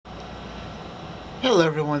Hello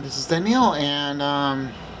everyone, this is Daniel, and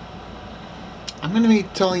I'm going to be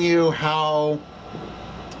telling you how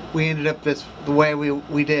we ended up the way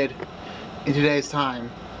we did in today's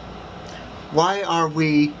time. Why are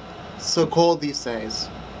we so cold these days?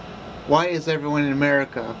 Why is everyone in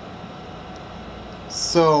America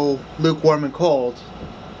so lukewarm and cold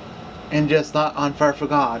and just not on fire for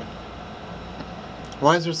God?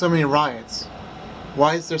 Why is there so many riots?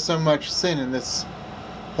 Why is there so much sin in this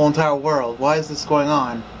whole entire world? Why is this going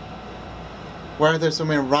on? Why are there so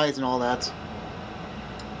many riots and all that?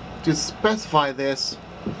 To specify this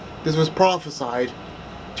was prophesied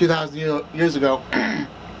 2,000 years ago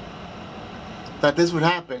that this would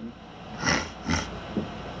happen.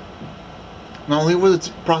 Not only was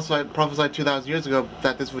it prophesied 2,000 years ago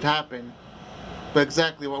that this would happen, but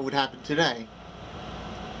exactly what would happen today.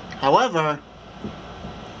 However,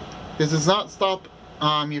 this does not stop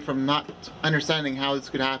you from not understanding how this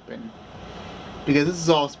could happen, because this is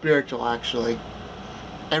all spiritual. Actually,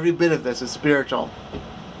 every bit of this is spiritual.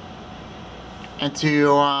 And to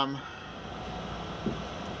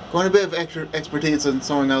go into a bit of extra expertise in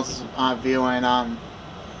someone else's view, and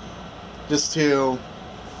just to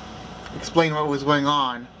explain what was going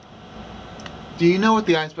on. Do you know what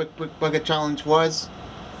the Ice Bucket Challenge was?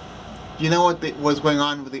 Do you know what was going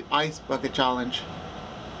on with the Ice Bucket Challenge?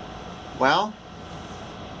 Well,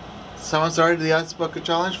 someone started the Ice Bucket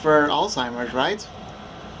Challenge for Alzheimer's, right?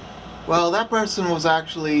 Well, that person was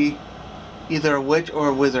actually either a witch or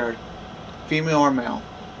a wizard, female or male.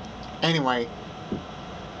 Anyway,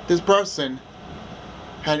 this person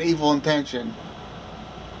had evil intention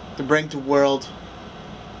to bring to world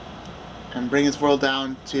and bring his world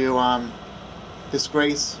down to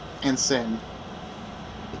disgrace and sin.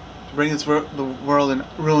 To bring the world in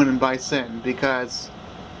ruin and by sin, because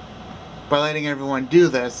by letting everyone do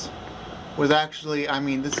this was actually, I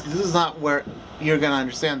mean, this is not where you're going to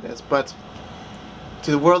understand this, but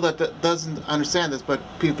to the world that doesn't understand this, but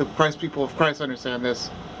the people of Christ understand this.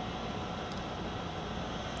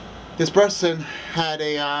 This person had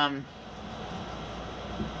a,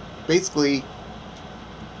 basically,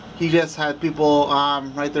 he just had people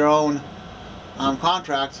write their own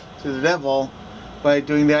contract to the devil by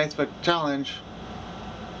doing the Ice Bucket Challenge,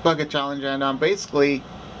 and basically,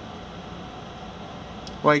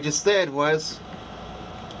 what he just did was,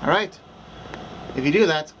 alright, if you do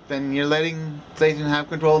that, then you're letting Satan have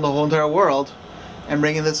control of the whole entire world and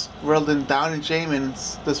bringing this world down in shame and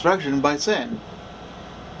destruction by sin,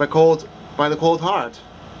 by the cold heart.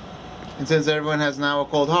 And since everyone has now a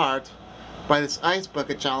cold heart, by this Ice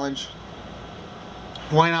Bucket Challenge,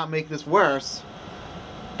 why not make this worse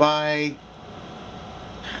by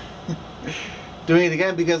doing it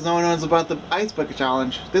again, because no one knows about the Ice Bucket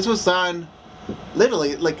Challenge. This was done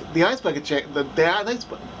literally, like the Ice Bucket I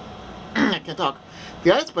can't talk.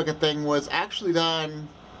 The Ice Bucket thing was actually done,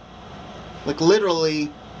 like,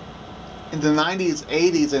 literally in the 90s,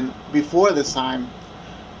 80s, and before this time.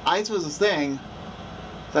 Ice was a thing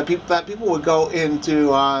that people would go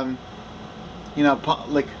into,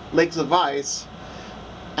 like lakes of ice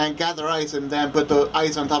and gather ice and then put the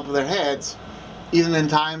ice on top of their heads, even in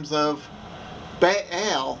times of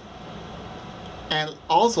Baal. And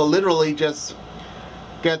also literally just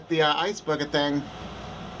get the ice bucket thing,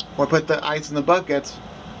 or put the ice in the bucket,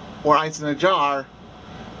 or ice in a jar.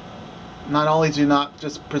 Not only do not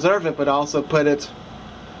just preserve it, but also put it,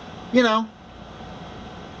 to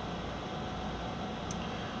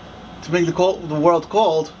make the world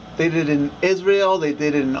cold. They did it in Israel, they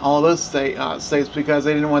did it in all those states, because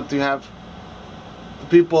they didn't want to have the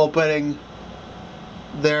people putting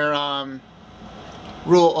their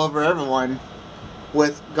rule over everyone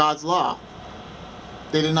with God's law.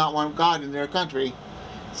 They did not want God in their country.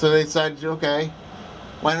 So they decided, okay,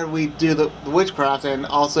 why don't we do the witchcraft and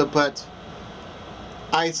also put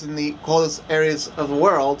ice in the coldest areas of the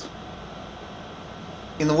world,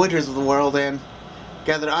 in the winters of the world, and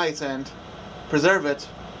gather ice and preserve it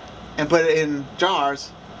and put it in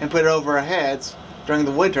jars and put it over our heads during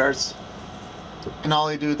the winters, and not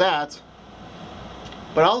only do that,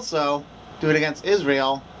 but also do it against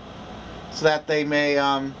Israel, so that they may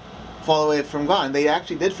fall away from God. And they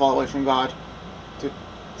actually did fall away from God,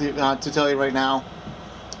 to tell you right now.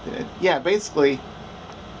 Yeah, basically,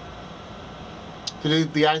 to do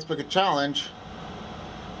the Ice Bucket Challenge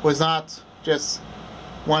was not just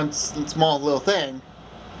one small little thing.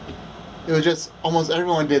 It was just almost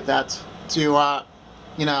everyone did that to,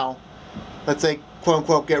 let's say, quote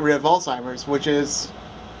unquote, get rid of Alzheimer's, which is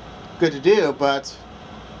good to do, but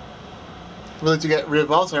really to get rid of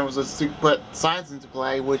Alzheimer's was to put science into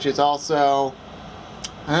play, which is also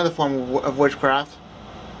another form of witchcraft.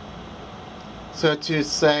 So to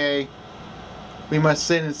say we must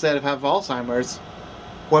sin instead of have Alzheimer's,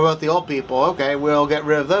 what about the old people? Okay, we'll get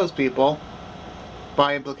rid of those people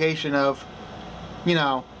by implication of, you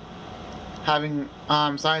know, having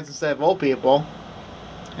science instead of old people,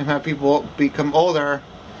 and have people become older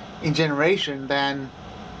in generation. Then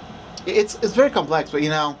it's very complex. But you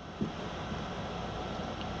know,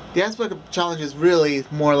 the aspect of challenge is really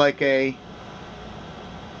more like a,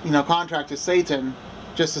 you know, contract to Satan,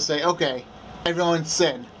 just to say, okay, everyone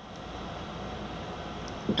sin.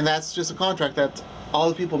 And that's just a contract that all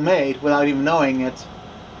the people made without even knowing it,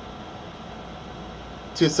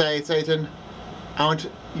 to say, Satan, I want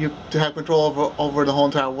you to have control over the whole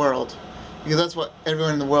entire world. Because that's what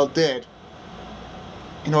everyone in the world did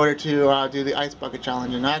in order to do the Ice Bucket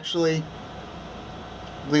Challenge. And actually,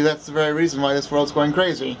 I believe that's the very reason why this world's going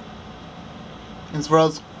crazy. This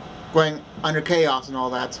world's going under chaos and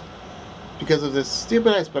all that. Because of this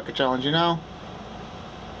stupid Ice Bucket Challenge, you know?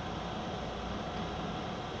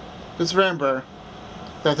 Just remember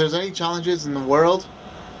that if there's any challenges in the world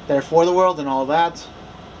that are for the world and all that,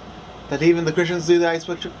 that even the Christians do the Ice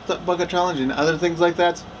Bucket Challenge and other things like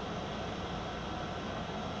that,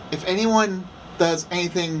 if anyone does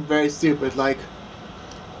anything very stupid, like,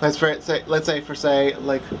 let's say,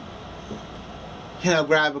 like, you know,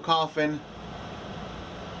 grab a coffin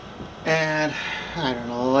and, I don't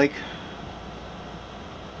know, like,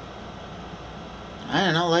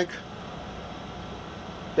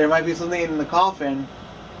 there might be something in the coffin,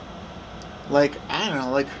 like, I don't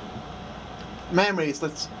know, like, memories.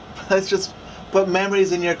 Let's just put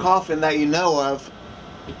memories in your coffin that you know of,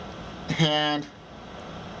 and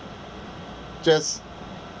just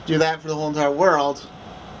do that for the whole entire world,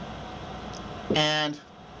 and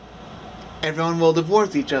everyone will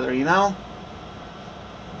divorce each other, you know?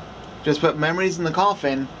 Just put memories in the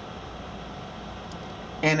coffin,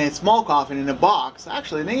 in a small coffin, in a box.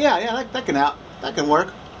 Actually, yeah, that can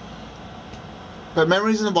work. Put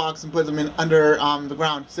memories in a box and put them in under the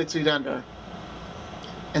ground, 6 feet under,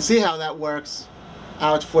 and see how that works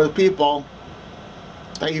out for the people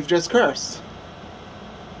that you've just cursed.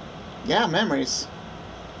 Yeah, memories.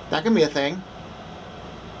 That can be a thing.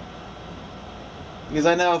 Because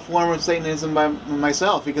I know a form of Satanism by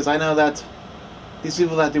myself, because I know that these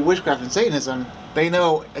people that do witchcraft and Satanism, they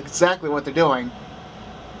know exactly what they're doing.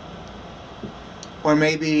 Or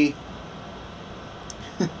maybe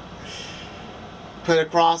put a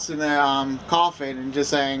cross in the coffin and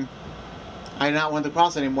just saying, I do not want the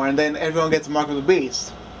cross anymore, and then everyone gets the mark of the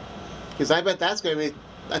beast. Because I bet that's going to be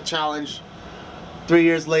a challenge 3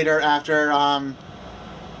 years later after,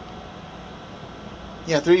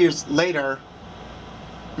 3 years later,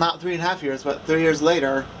 not 3.5 years, but 3 years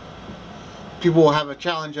later, people will have a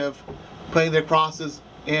challenge of putting their crosses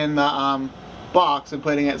in the box and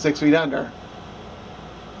putting it 6 feet under.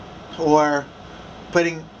 Or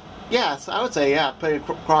putting, yes, I would say, yeah, putting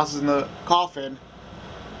crosses in the coffin.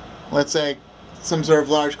 Let's say some sort of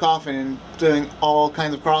large coffin, and doing all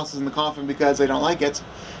kinds of crosses in the coffin because they don't like it.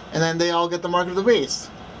 And then they all get the mark of the beast.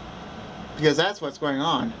 Because that's what's going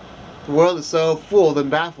on. The world is so fooled and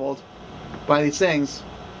baffled by these things.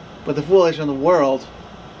 But the foolish in the world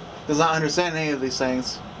does not understand any of these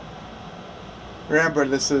things. Remember,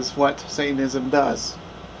 this is what Satanism does.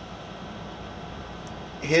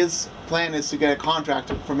 His plan is to get a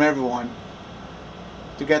contract from everyone.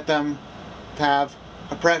 To get them to have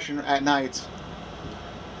oppression at night.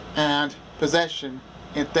 And possession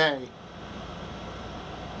at day.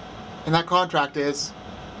 And that contract is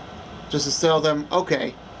just to tell them,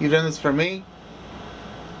 okay, you've done this for me,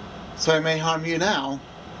 so I may harm you now,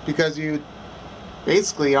 because you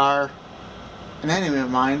basically are an enemy of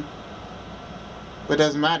mine. But it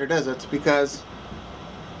doesn't matter, does it? Because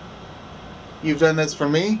you've done this for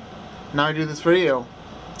me, now I do this for you.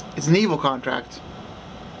 It's an evil contract.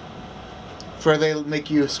 For they make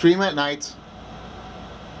you scream at night,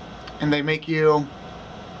 and they make you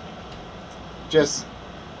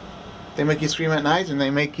scream at night, and they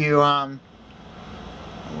make you,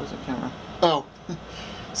 where's the camera? Oh,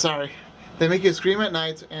 sorry. They make you scream at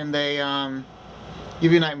night, and they,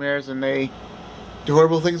 give you nightmares, and they do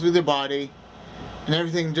horrible things with your body, and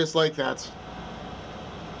everything just like that.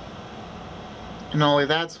 And not only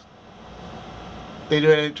that, they do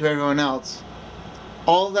it to everyone else.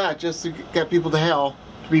 All of that just to get people to hell,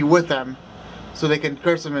 to be with them, so they can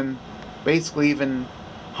curse them and basically even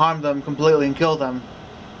harm them completely and kill them.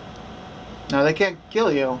 Now, they can't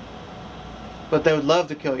kill you, but they would love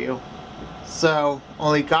to kill you. So,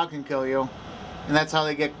 only God can kill you. And that's how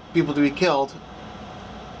they get people to be killed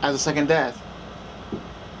as a second death.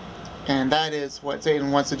 And that is what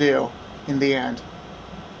Satan wants to do in the end.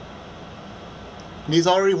 And he's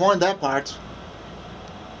already won that part.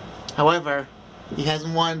 However, he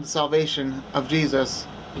hasn't won the salvation of Jesus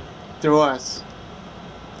through us.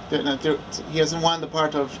 He hasn't won the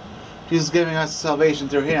part of Jesus giving us salvation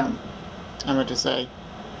through him, I meant to say.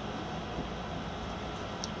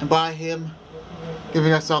 And by him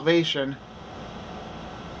giving us salvation,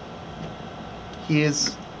 he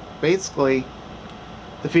is basically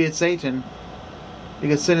defeated Satan,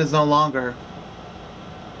 because sin is no longer.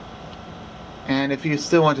 And if you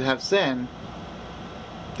still want to have sin,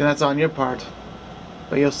 then that's on your part.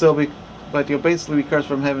 But you'll basically be cursed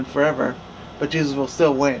from heaven forever. But Jesus will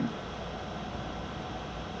still win.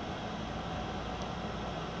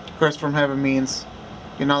 Cursed from heaven means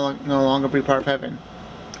you'll no longer be part of heaven.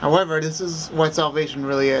 However, this is what salvation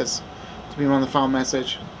really is. To be on the final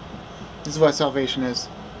message, this is what salvation is: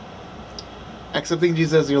 accepting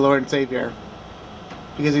Jesus as your Lord and Savior,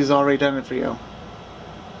 because He's already done it for you.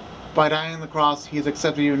 By dying on the cross, He's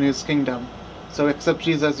accepted you in His kingdom. So accept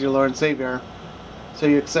Jesus as your Lord and Savior, so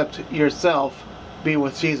you accept yourself be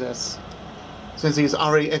with Jesus, since He's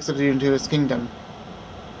already accepted you into His kingdom.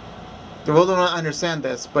 The world will not understand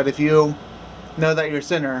this, but if you know that you're a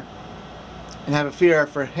sinner and have a fear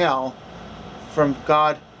for hell, from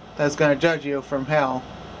God that's going to judge you from hell,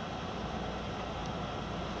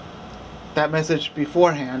 that message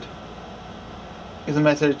beforehand is a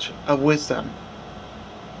message of wisdom.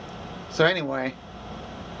 So anyway,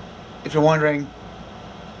 if you're wondering,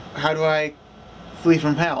 how do I flee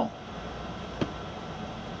from hell?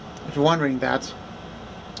 If you're wondering that,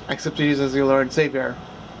 accept Jesus as your Lord and Savior,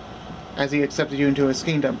 as He accepted you into His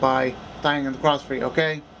kingdom by dying on the cross for you,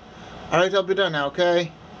 okay? Alright, I'll be done now,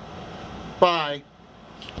 okay? Bye.